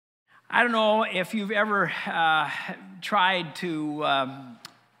I don't know if you've ever tried to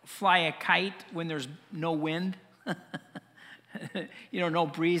fly a kite when there's no wind. No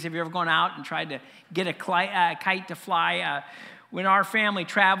breeze. Have you ever gone out and tried to get a kite to fly? When our family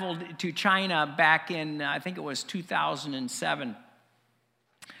traveled to China back in, I think it was 2007,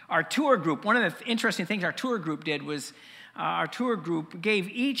 our tour group, one of the interesting things our tour group did was our tour group gave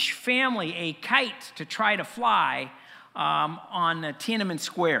each family a kite to try to fly on Tiananmen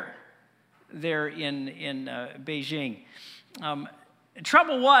Square there in Beijing. The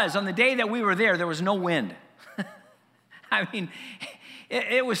trouble was, on the day that we were there was no wind. I mean,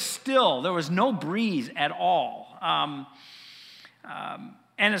 it was still, there was no breeze at all. And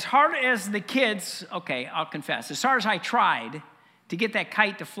as hard as the kids, okay, I'll confess, as hard as I tried to get that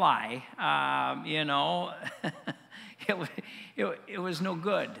kite to fly, it was no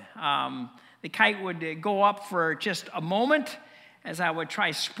good. The kite would go up for just a moment as I would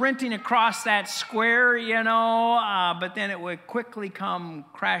try sprinting across that square, but then it would quickly come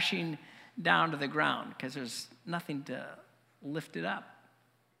crashing down to the ground because there's nothing to lift it up.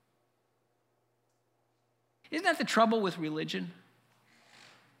 Isn't that the trouble with religion?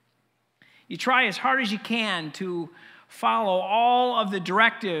 You try as hard as you can to follow all of the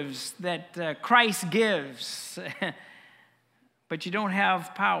directives that Christ gives, but you don't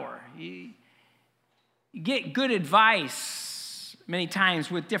have power. You get good advice many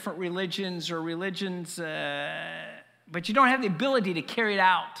times with different religions, but you don't have the ability to carry it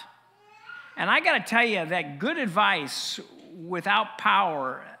out. And I got to tell you that good advice without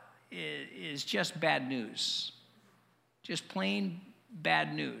power is just bad news. Just plain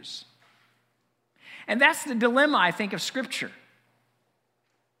bad news. And that's the dilemma, I think, of Scripture.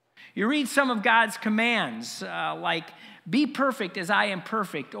 You read some of God's commands, like, be perfect as I am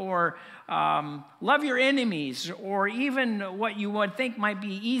perfect, or love your enemies, or even what you would think might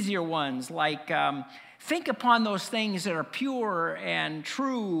be easier ones, like think upon those things that are pure and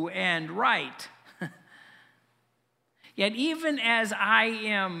true and right. Yet even as I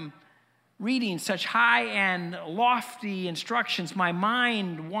am reading such high and lofty instructions, my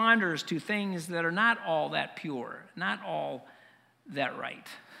mind wanders to things that are not all that pure, not all that right.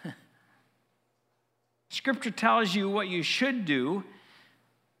 Scripture tells you what you should do,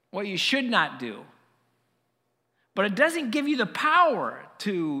 what you should not do. But it doesn't give you the power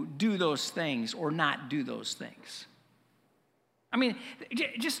to do those things or not do those things. I mean,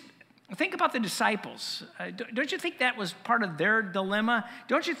 just think about the disciples. Don't you think that was part of their dilemma?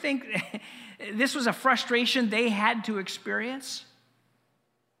 Don't you think this was a frustration they had to experience?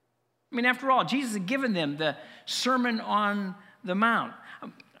 I mean, after all, Jesus had given them the Sermon on the Mount.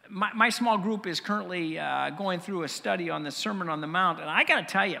 My small group is currently going through a study on the Sermon on the Mount, and I got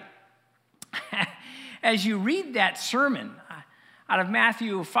to tell you, as you read that sermon out of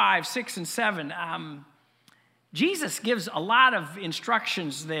Matthew 5, 6, and 7, Jesus gives a lot of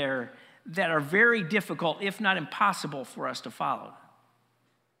instructions there that are very difficult, if not impossible, for us to follow.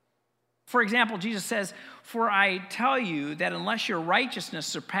 For example, Jesus says, "For I tell you that unless your righteousness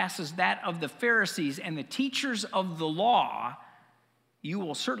surpasses that of the Pharisees and the teachers of the law, you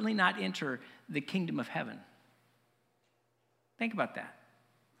will certainly not enter the kingdom of heaven." Think about that.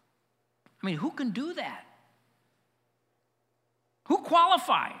 I mean, who can do that? Who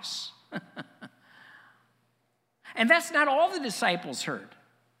qualifies? And that's not all the disciples heard.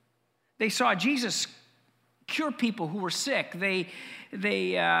 They saw Jesus cure people who were sick. They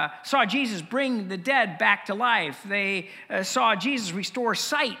saw Jesus bring the dead back to life. They saw Jesus restore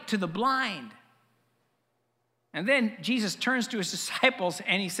sight to the blind. And then Jesus turns to his disciples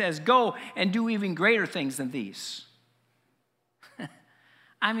and he says, "Go and do even greater things than these."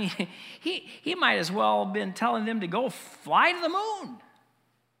 I mean, he might as well have been telling them to go fly to the moon.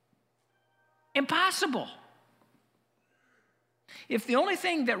 Impossible. If the only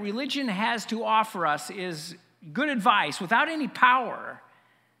thing that religion has to offer us is good advice without any power,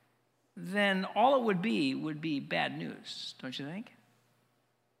 then all it would be bad news, don't you think?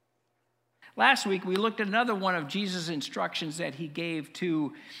 Last week, we looked at another one of Jesus' instructions that he gave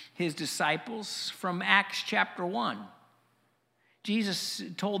to his disciples from Acts chapter 1. Jesus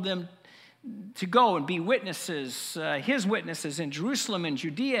told them to go and be witnesses, his witnesses in Jerusalem and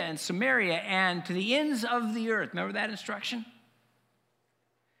Judea and Samaria and to the ends of the earth. Remember that instruction?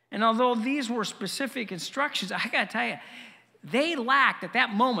 And although these were specific instructions, I got to tell you, they lacked at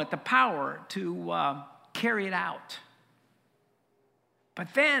that moment the power to carry it out.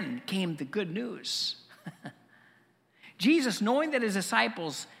 But then came the good news. Jesus, knowing that his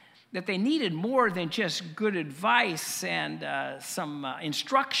disciples, that they needed more than just good advice and some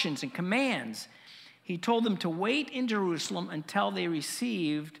instructions and commands, he told them to wait in Jerusalem until they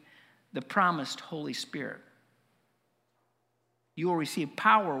received the promised Holy Spirit. You will receive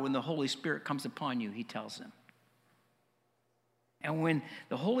power when the Holy Spirit comes upon you, he tells them. And when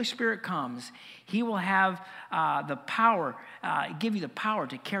the Holy Spirit comes, he will have the power, give you the power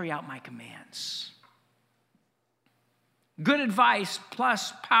to carry out my commands. Good advice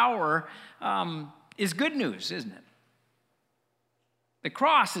plus power is good news, isn't it? The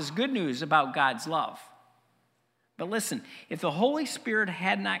cross is good news about God's love. But listen, if the Holy Spirit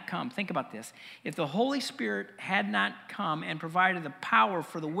had not come, think about this. If the Holy Spirit had not come and provided the power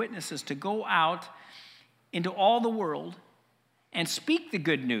for the witnesses to go out into all the world and speak the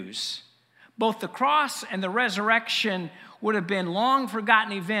good news, both the cross and the resurrection would have been long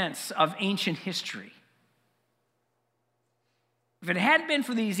forgotten events of ancient history. If it hadn't been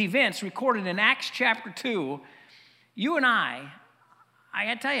for these events recorded in Acts chapter 2, you and I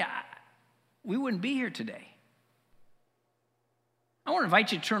got to tell you, we wouldn't be here today. I want to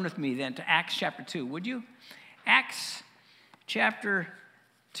invite you to turn with me then to Acts chapter 2, would you? Acts chapter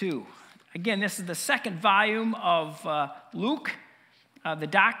 2. Again, this is the second volume of Luke, the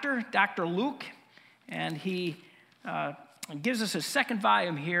doctor, Dr. Luke, and he gives us a second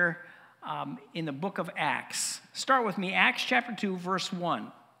volume here in the book of Acts. Start with me, Acts chapter 2, verse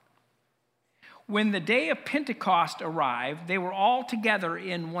 1. When the day of Pentecost arrived, they were all together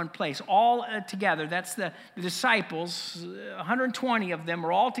in one place. All together, that's the disciples, 120 of them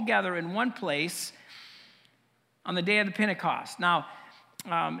were all together in one place on the day of the Pentecost. Now,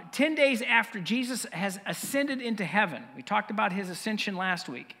 10 days after Jesus has ascended into heaven, we talked about his ascension last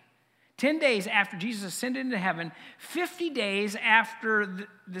week. 10 days after Jesus ascended into heaven, 50 days after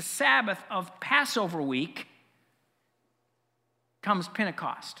the Sabbath of Passover week, comes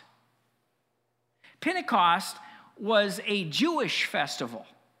Pentecost. Pentecost was a Jewish festival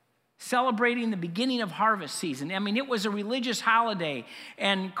celebrating the beginning of harvest season. I mean, it was a religious holiday,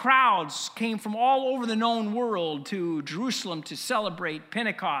 and crowds came from all over the known world to Jerusalem to celebrate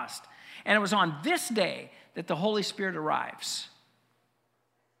Pentecost. And it was on this day that the Holy Spirit arrives.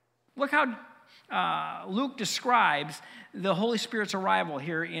 Look how Luke describes the Holy Spirit's arrival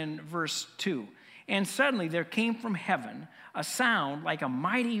here in verse 2. And suddenly there came from heaven a sound like a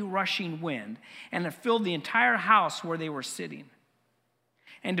mighty rushing wind, and it filled the entire house where they were sitting.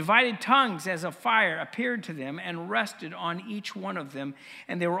 And divided tongues as of fire appeared to them and rested on each one of them.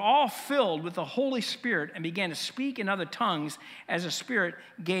 And they were all filled with the Holy Spirit and began to speak in other tongues as the Spirit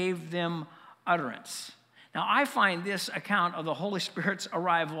gave them utterance. Now, I find this account of the Holy Spirit's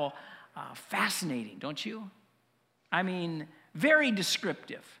arrival fascinating, don't you? I mean, very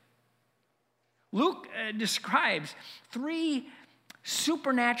descriptive. Luke describes three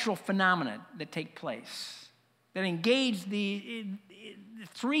supernatural phenomena that take place, that engage the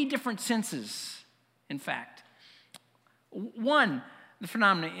three different senses, in fact. One, the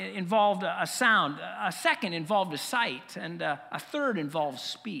phenomenon involved a sound. A second involved a sight. And a third involved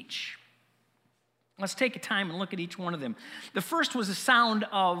speech. Let's take a time and look at each one of them. The first was the sound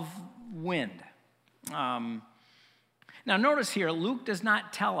of wind. Now notice here, Luke does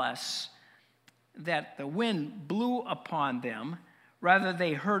not tell us that the wind blew upon them. Rather,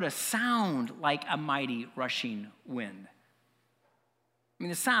 they heard a sound like a mighty rushing wind. I mean,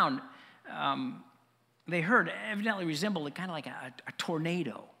 the sound they heard evidently resembled kind of like a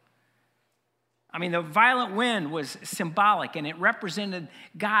tornado. I mean, the violent wind was symbolic, and it represented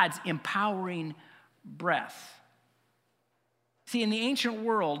God's empowering breath. See, in the ancient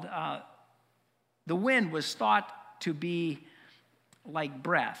world, the wind was thought to be like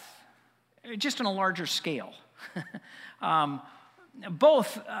breath, just on a larger scale.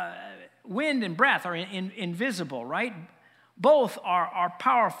 Both wind and breath are invisible, right? Both are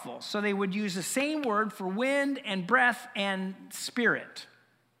powerful. So they would use the same word for wind and breath and spirit.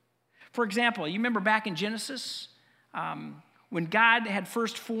 For example, you remember back in Genesis, when God had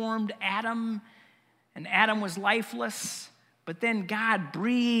first formed Adam, and Adam was lifeless, but then God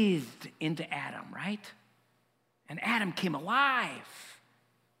breathed into Adam, right? And Adam came alive.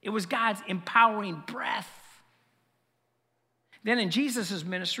 It was God's empowering breath. Then in Jesus'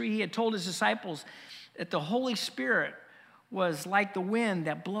 ministry, he had told his disciples that the Holy Spirit was like the wind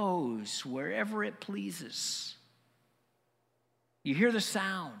that blows wherever it pleases. You hear the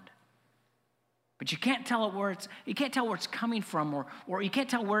sound, but you can't tell where it's coming from, or you can't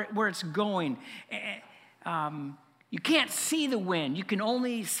tell where it's going. You can't see the wind. You can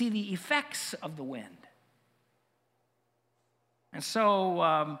only see the effects of the wind. And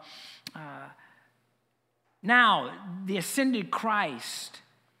so now the ascended Christ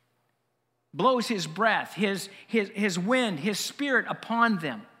blows his breath, his wind, his spirit upon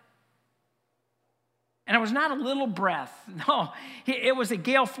them. And it was not a little breath. No, it was a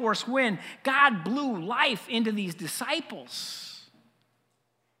gale force wind. God blew life into these disciples.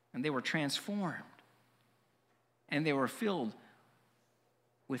 And they were transformed. And they were filled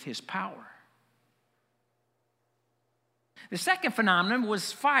with his power. The second phenomenon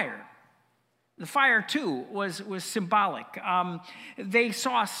was fire. The fire, too, was symbolic. They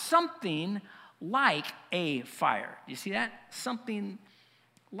saw something like a fire. Do you see that? Something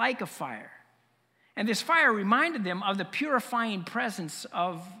like a fire. And this fire reminded them of the purifying presence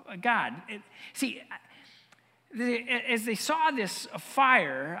of God. As they saw this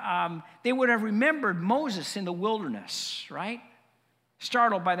fire, they would have remembered Moses in the wilderness, right?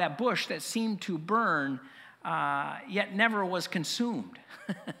 Startled by that bush that seemed to burn, yet never was consumed.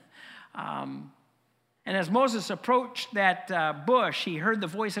 And as Moses approached that bush, he heard the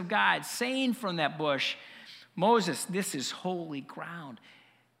voice of God saying from that bush, "Moses, this is holy ground.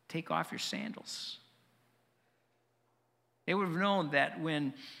 Take off your sandals." They would have known that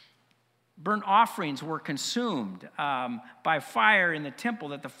when burnt offerings were consumed by fire in the temple,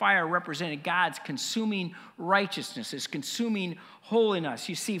 that the fire represented God's consuming righteousness, his consuming holiness.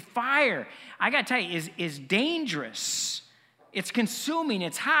 You see, fire, I got to tell you, is dangerous. It's consuming,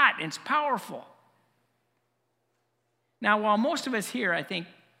 it's hot, it's powerful. Now, while most of us here, I think,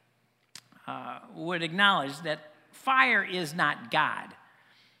 would acknowledge that fire is not God,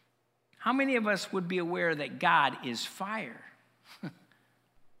 how many of us would be aware that God is fire? I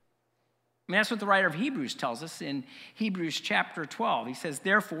mean, that's what the writer of Hebrews tells us in Hebrews chapter 12. He says,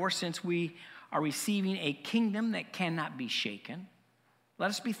 "Therefore, since we are receiving a kingdom that cannot be shaken, let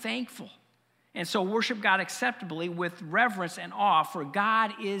us be thankful. And so worship God acceptably with reverence and awe, for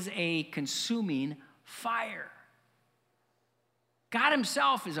God is a consuming fire." God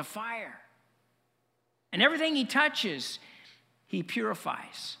himself is a fire. And everything he touches, he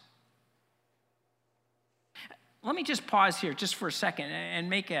purifies. Let me just pause here just for a second and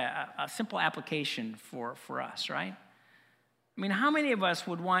make a simple application for us, right? I mean, how many of us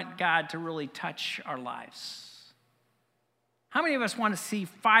would want God to really touch our lives? How many of us want to see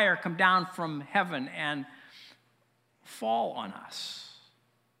fire come down from heaven and fall on us?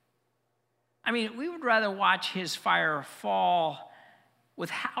 I mean, we would rather watch his fire fall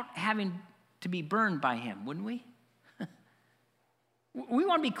without having to be burned by him, wouldn't we? We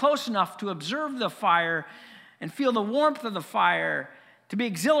want to be close enough to observe the fire and feel the warmth of the fire, to be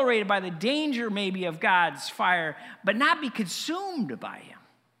exhilarated by the danger maybe of God's fire, but not be consumed by him.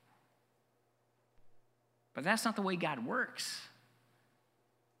 But that's not the way God works.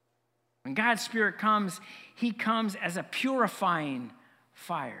 When God's Spirit comes, he comes as a purifying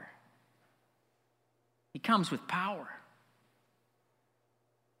fire. He comes with power.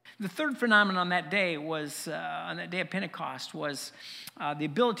 The third phenomenon on that day was, on that day of Pentecost, was the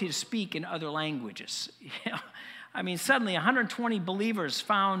ability to speak in other languages. I mean, suddenly 120 believers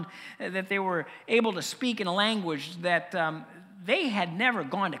found that they were able to speak in a language that they had never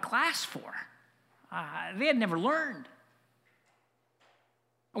gone to class for. They had never learned.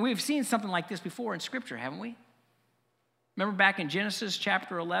 And we've seen something like this before in Scripture, haven't we? Remember back in Genesis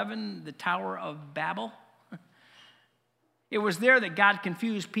chapter 11, the Tower of Babel? It was there that God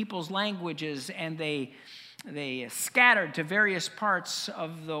confused people's languages and they scattered to various parts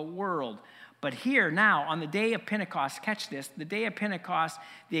of the world. But here now, on the day of Pentecost, catch this, the day of Pentecost,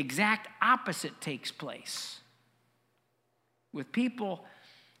 the exact opposite takes place. With people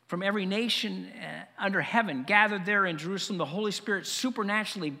from every nation under heaven gathered there in Jerusalem, the Holy Spirit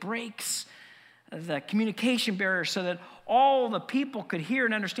supernaturally breaks the communication barrier so that all the people could hear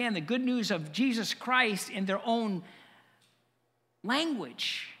and understand the good news of Jesus Christ in their own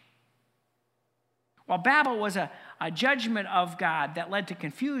language. While Babel was a judgment of God that led to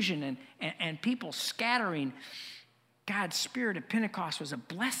confusion and people scattering, God's Spirit at Pentecost was a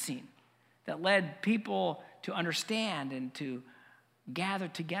blessing that led people to understand and to gather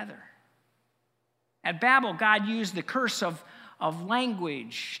together. At Babel, God used the curse of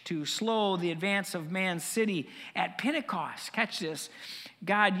language to slow the advance of man's city. At Pentecost, catch this,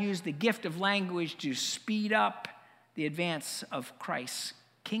 God used the gift of language to speed up the advance of Christ's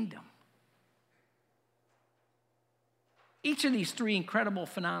kingdom. Each of these three incredible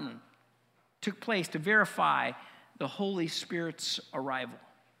phenomena took place to verify the Holy Spirit's arrival.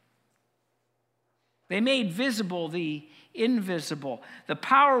 They made visible the invisible. The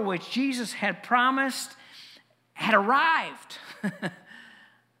power which Jesus had promised had arrived.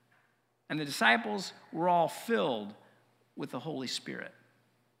 And the disciples were all filled with the Holy Spirit.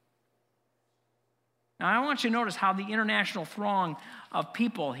 Now, I want you to notice how the international throng of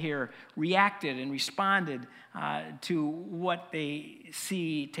people here reacted and responded to what they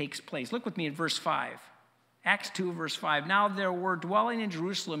see takes place. Look with me at verse 5. Acts 2, verse 5. Now there were dwelling in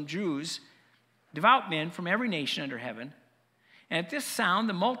Jerusalem Jews, devout men from every nation under heaven. And at this sound,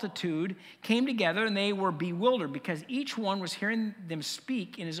 the multitude came together, and they were bewildered because each one was hearing them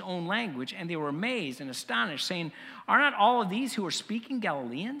speak in his own language, and they were amazed and astonished, saying, are not all of these who are speaking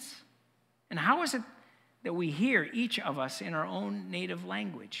Galileans? And how is it that we hear each of us in our own native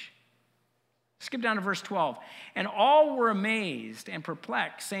language? Skip down to verse 12. And all were amazed and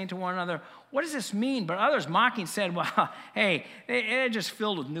perplexed, saying to one another, what does this mean? But others mocking said, well, hey, it just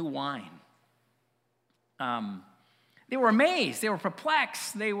filled with new wine. They were amazed, they were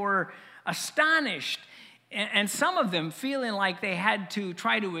perplexed, they were astonished, and some of them feeling like they had to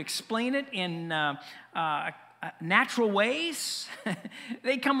try to explain it in natural ways.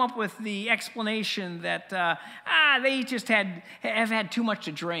 They come up with the explanation that they just have had too much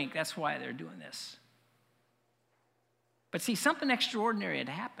to drink. That's why they're doing this. But see, something extraordinary had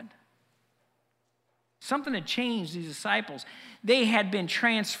happened. Something had changed these disciples. They had been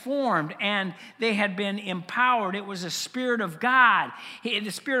transformed and they had been empowered. It was the Spirit of God. The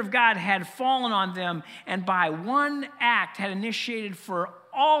Spirit of God had fallen on them, and by one act had initiated for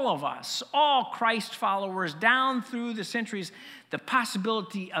all of us, all Christ followers down through the centuries, the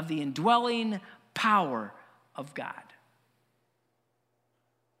possibility of the indwelling power of God.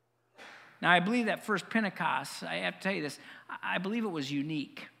 Now, I believe that first Pentecost, I have to tell you this, I believe it was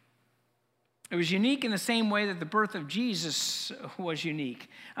unique. It was unique in the same way that the birth of Jesus was unique.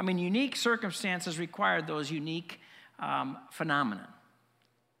 I mean, unique circumstances required those unique phenomena.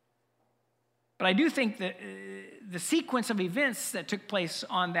 But I do think that the sequence of events that took place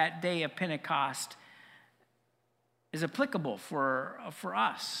on that day of Pentecost is applicable for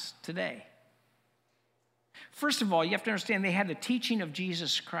us today. First of all, you have to understand they had the teaching of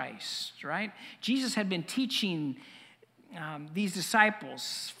Jesus Christ, right? Jesus had been teaching these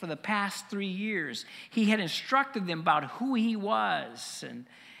disciples for the past 3 years. He had instructed them about who he was,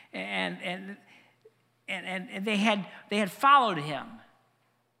 and they had followed him.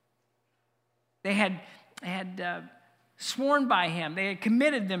 They had sworn by him. They had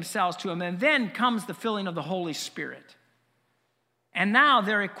committed themselves to him. And then comes the filling of the Holy Spirit. And now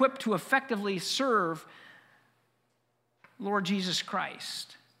they're equipped to effectively serve Lord Jesus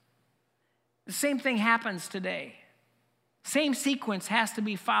Christ. The same thing happens today. Same sequence has to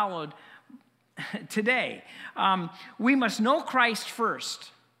be followed today. We must know Christ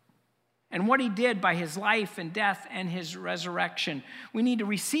first and what he did by his life and death and his resurrection. We need to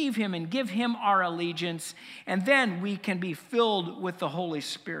receive him and give him our allegiance, and then we can be filled with the Holy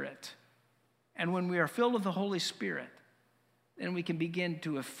Spirit. And when we are filled with the Holy Spirit, then we can begin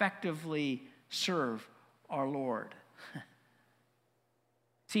to effectively serve our Lord.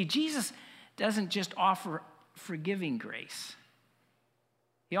 See, Jesus doesn't just offer forgiving grace.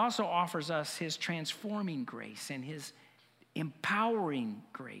 He also offers us his transforming grace and his empowering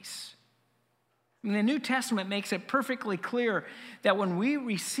grace. And the New Testament makes it perfectly clear that when we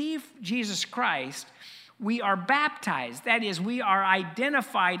receive Jesus Christ, we are baptized. That is, we are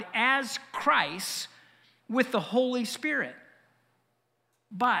identified as Christ with the Holy Spirit.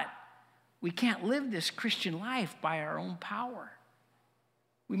 But we can't live this Christian life by our own power.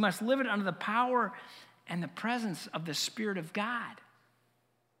 We must live it under the power and the presence of the Spirit of God.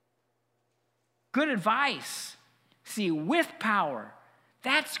 Good advice. See, with power,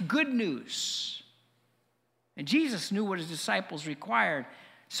 that's good news. And Jesus knew what his disciples required,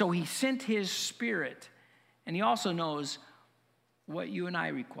 so he sent his Spirit. And he also knows what you and I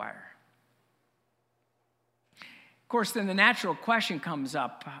require. Of course, then the natural question comes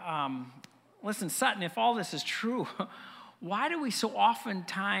up. Listen, Sutton, if all this is true, why do we so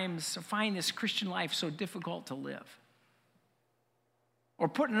oftentimes find this Christian life so difficult to live? Or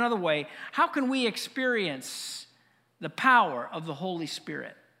put another way, how can we experience the power of the Holy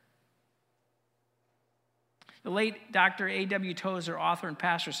Spirit? The late Dr. A.W. Tozer, author and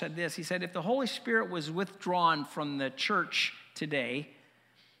pastor, said this. He said, if the Holy Spirit was withdrawn from the church today,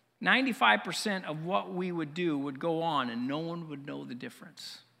 95% of what we would do would go on and no one would know the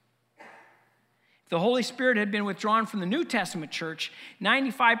difference. If the Holy Spirit had been withdrawn from the New Testament church,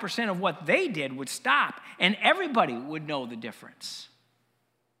 95% of what they did would stop and everybody would know the difference.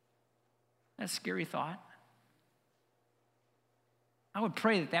 That's a scary thought. I would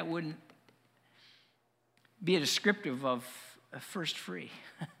pray that wouldn't be a descriptive of First Free.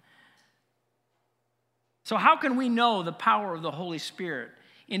 So how can we know the power of the Holy Spirit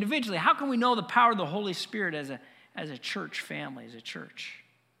individually? How can we know the power of the Holy Spirit as a church family, as a church?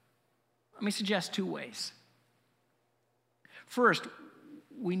 Let me suggest 2 ways. First,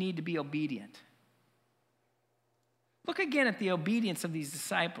 we need to be obedient. Look again at the obedience of these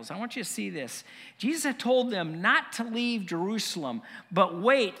disciples. I want you to see this. Jesus had told them not to leave Jerusalem, but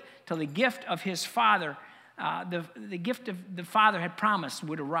wait till the gift of his Father, the gift of the Father had promised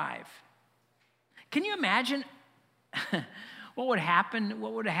would arrive. Can you imagine what would happen?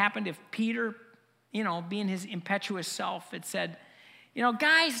 What would have happened if Peter, being his impetuous self, had said,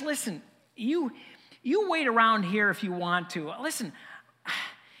 guys, listen, you wait around here if you want to. Listen,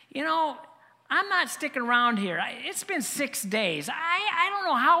 I'm not sticking around here. It's been 6 days. I don't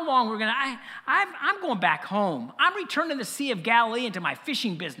know how long we're going to. I'm going back home. I'm returning to the Sea of Galilee into my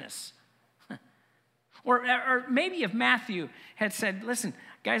fishing business. Or maybe if Matthew had said, listen,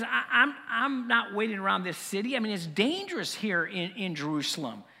 guys, I'm not waiting around this city. I mean, it's dangerous here in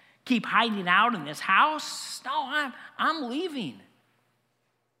Jerusalem. Keep hiding out in this house? No, I'm leaving.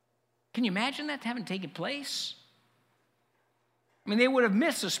 Can you imagine that having taken place? I mean, they would have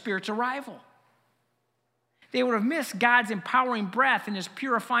missed the Spirit's arrival. They would have missed God's empowering breath and his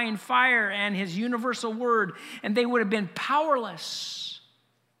purifying fire and his universal word, and they would have been powerless.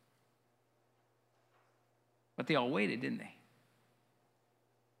 But they all waited, didn't they?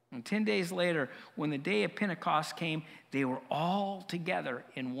 And 10 days later, when the day of Pentecost came, they were all together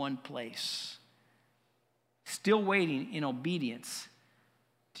in one place, still waiting in obedience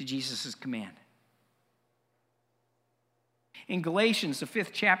to Jesus' command. In Galatians, the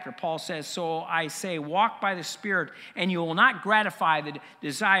 5th chapter, Paul says, so I say, walk by the Spirit, and you will not gratify the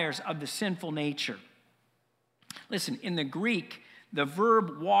desires of the sinful nature. Listen, in the Greek, the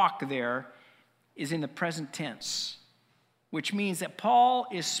verb walk there is in the present tense, which means that Paul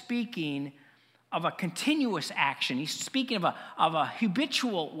is speaking of a continuous action. He's speaking of a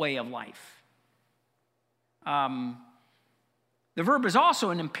habitual way of life. The verb is also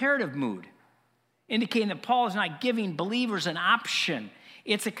an imperative mood, indicating that Paul is not giving believers an option.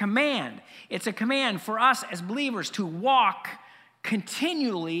 It's a command. It's a command for us as believers to walk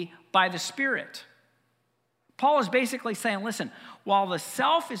continually by the Spirit. Paul is basically saying, listen, while the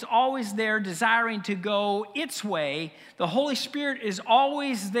self is always there desiring to go its way, the Holy Spirit is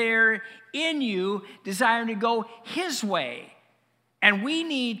always there in you desiring to go his way. And we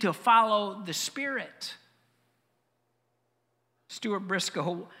need to follow the Spirit. Stuart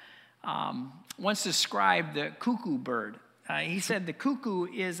Briscoe once described the cuckoo bird. He said the cuckoo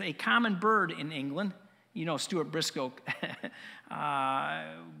is a common bird in England. Stuart Briscoe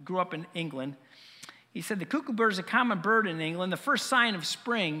grew up in England. He said the cuckoo bird is a common bird in England. The first sign of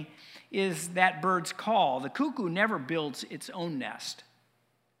spring is that bird's call. The cuckoo never builds its own nest.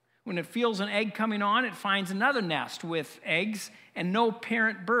 When it feels an egg coming on, it finds another nest with eggs and no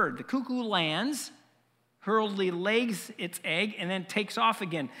parent bird. The cuckoo lands, hurriedly lays its egg, and then takes off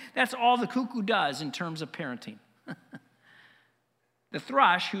again. That's all the cuckoo does in terms of parenting. The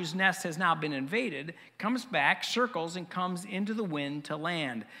thrush, whose nest has now been invaded, comes back, circles, and comes into the wind to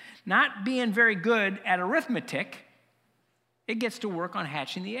land. Not being very good at arithmetic, it gets to work on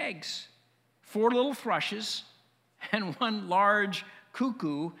hatching the eggs. 4 little thrushes and 1 large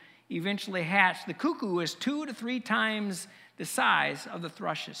cuckoo eventually hatch. The cuckoo is 2 to 3 times the size of the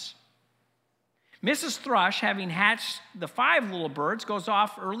thrushes. Mrs. Thrush, having hatched the 5 little birds, goes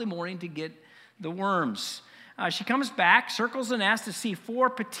off early morning to get the worms. She comes back, circles the nest to see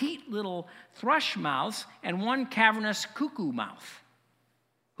 4 petite little thrush mouths and 1 cavernous cuckoo mouth.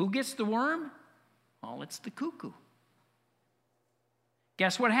 Who gets the worm? Well, it's the cuckoo.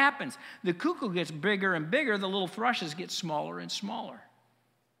 Guess what happens? The cuckoo gets bigger and bigger, the little thrushes get smaller and smaller.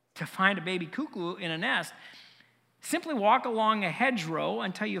 To find a baby cuckoo in a nest, simply walk along a hedgerow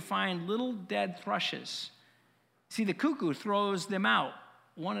until you find little dead thrushes. See, the cuckoo throws them out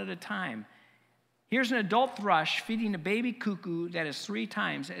one at a time. Here's an adult thrush feeding a baby cuckoo that is 3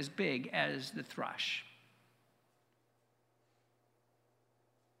 times as big as the thrush.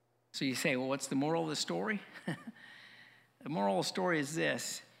 So you say, well, what's the moral of the story? The moral of the story is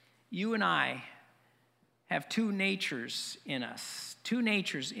this. You and I have 2 natures in us, 2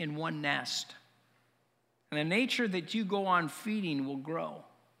 natures in one nest. And the nature that you go on feeding will grow.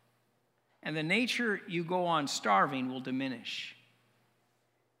 And the nature you go on starving will diminish.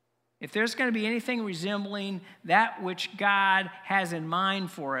 If there's going to be anything resembling that which God has in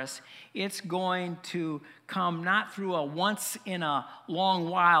mind for us, it's going to come not through a once in a long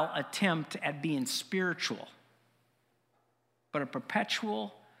while attempt at being spiritual, but a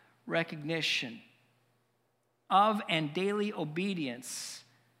perpetual recognition of and daily obedience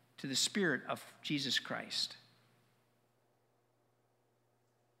to the Spirit of Jesus Christ.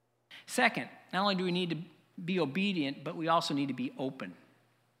 Second, not only do we need to be obedient, but we also need to be open.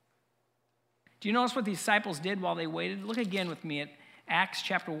 Do you notice what the disciples did while they waited? Look again with me Acts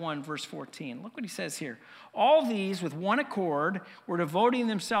chapter 1, verse 14. Look what he says here. All these, with one accord, were devoting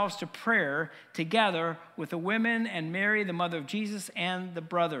themselves to prayer together with the women and Mary, the mother of Jesus, and the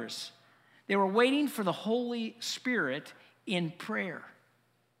brothers. They were waiting for the Holy Spirit in prayer.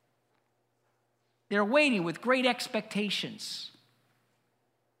 They're waiting with great expectations.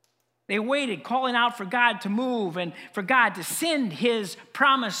 They waited, calling out for God to move and for God to send his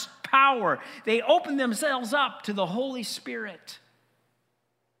promised power. They opened themselves up to the Holy Spirit.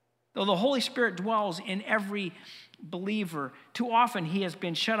 Though the Holy Spirit dwells in every believer, too often he has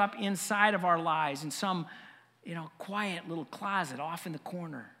been shut up inside of our lives in some, quiet little closet off in the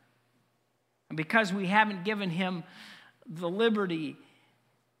corner. And because we haven't given him the liberty,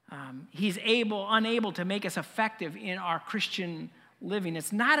 he's unable to make us effective in our Christian living.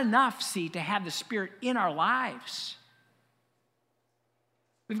 It's not enough, to have the Spirit in our lives.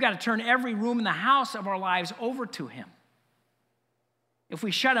 We've got to turn every room in the house of our lives over to him. If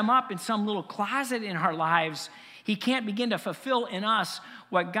we shut him up in some little closet in our lives, he can't begin to fulfill in us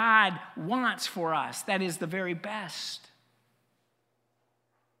what God wants for us. That is the very best.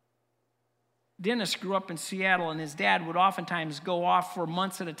 Dennis grew up in Seattle, and his dad would oftentimes go off for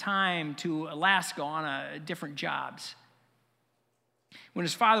months at a time to Alaska on different jobs. When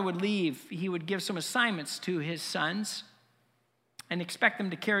his father would leave, he would give some assignments to his sons and expect them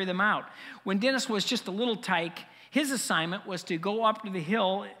to carry them out. When Dennis was just a little tyke, his assignment was to go up to the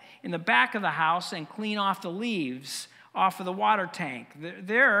hill in the back of the house and clean off the leaves off of the water tank.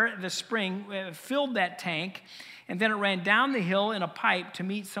 There, the spring filled that tank, and then it ran down the hill in a pipe to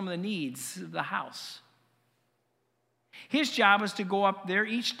meet some of the needs of the house. His job was to go up there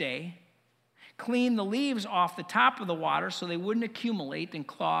each day, clean the leaves off the top of the water so they wouldn't accumulate and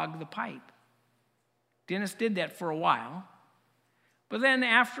clog the pipe. Dennis did that for a while, but then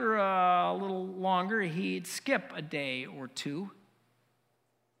after a little longer, he'd skip a day or two,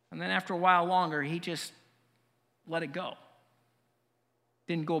 and then after a while longer, he just let it go.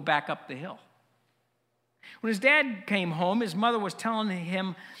 Didn't go back up the hill. When his dad came home, his mother was telling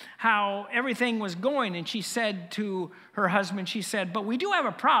him how everything was going, and she said to her husband, she said, "But we do have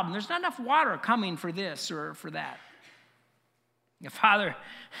a problem. There's not enough water coming for this or for that." The father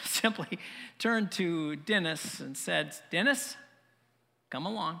simply turned to Dennis and said, "Dennis, come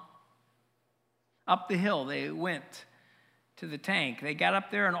along." Up the hill they went to the tank. They got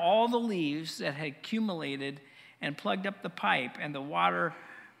up there, and all the leaves that had accumulated and plugged up the pipe, and the water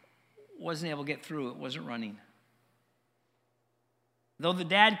wasn't able to get through. It wasn't running. Though the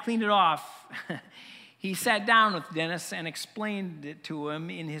dad cleaned it off, he sat down with Dennis and explained it to him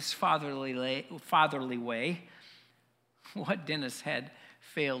in his fatherly way what Dennis had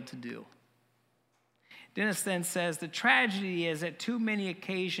failed to do. Dennis then says, "The tragedy is that too many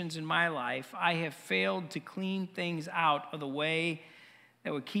occasions in my life, I have failed to clean things out of the way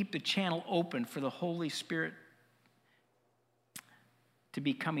that would keep the channel open for the Holy Spirit to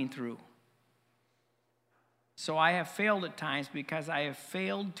be coming through. So I have failed at times because I have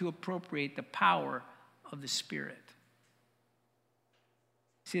failed to appropriate the power of the Spirit."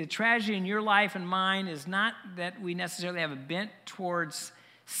 See, the tragedy in your life and mine is not that we necessarily have a bent towards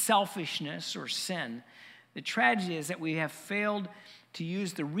selfishness or sin. The tragedy is that we have failed to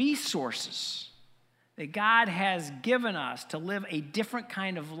use the resources that God has given us to live a different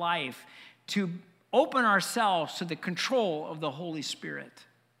kind of life, to open ourselves to the control of the Holy Spirit.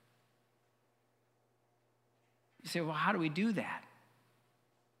 You say, well, how do we do that?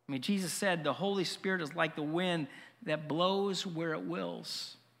 I mean, Jesus said the Holy Spirit is like the wind that blows where it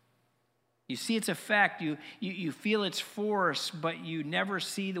wills. You see its effect, you feel its force, but you never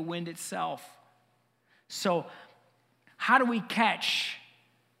see the wind itself. So how do we catch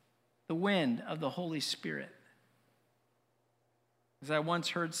the wind of the Holy Spirit? As I once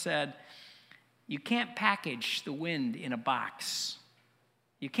heard said, you can't package the wind in a box.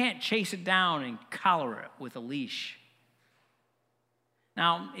 You can't chase it down and collar it with a leash.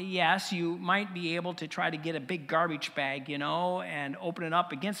 Now, yes, you might be able to try to get a big garbage bag, and open it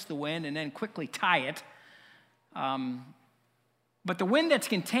up against the wind and then quickly tie it. But the wind that's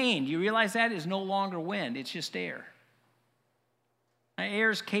contained, you realize that is no longer wind, it's just air. Now,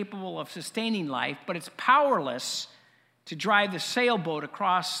 air is capable of sustaining life, but it's powerless to drive the sailboat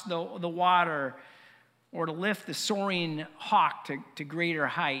across the water or to lift the soaring hawk to greater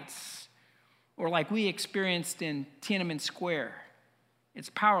heights, or like we experienced in Tiananmen Square. It's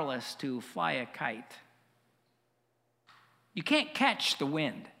powerless to fly a kite. You can't catch the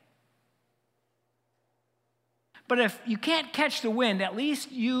wind. But if you can't catch the wind, at least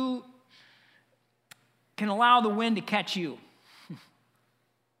you can allow the wind to catch you.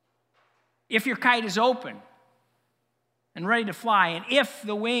 If your kite is open, and ready to fly. And if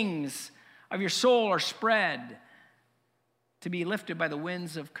the wings of your soul are spread, to be lifted by the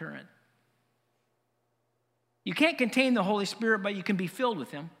winds of current. You can't contain the Holy Spirit, but you can be filled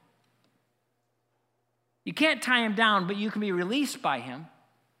with him. You can't tie him down, but you can be released by him.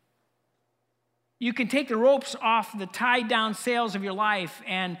 You can take the ropes off the tied down sails of your life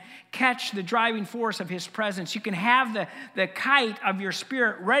and catch the driving force of his presence. You can have the kite of your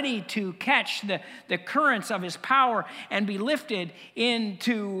spirit ready to catch the currents of his power and be lifted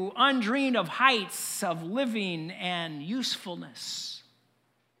into undreamed of heights of living and usefulness.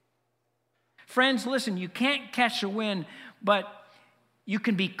 Friends, listen, you can't catch the wind, but you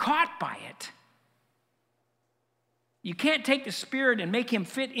can be caught by it. You can't take the Spirit and make him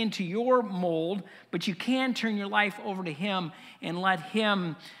fit into your mold, but you can turn your life over to him and let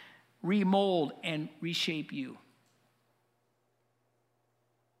him remold and reshape you.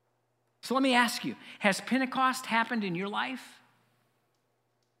 So let me ask you, has Pentecost happened in your life?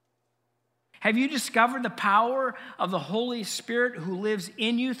 Have you discovered the power of the Holy Spirit who lives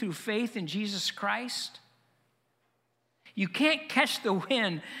in you through faith in Jesus Christ? You can't catch the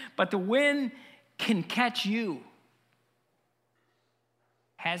wind, but the wind can catch you.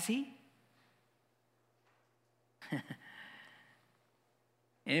 Has he?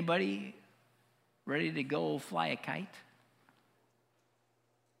 Anybody ready to go fly a kite?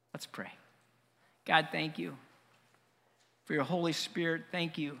 Let's pray. God, thank you for your Holy Spirit.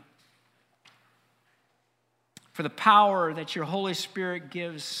 Thank you for the power that your Holy Spirit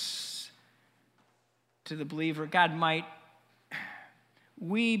gives to the believer. God, might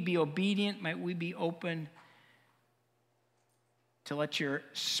we be obedient, might we be open to let your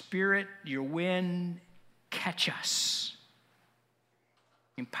Spirit, your wind, catch us,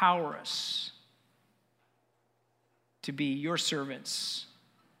 empower us to be your servants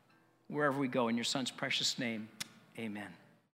wherever we go. In your Son's precious name, amen.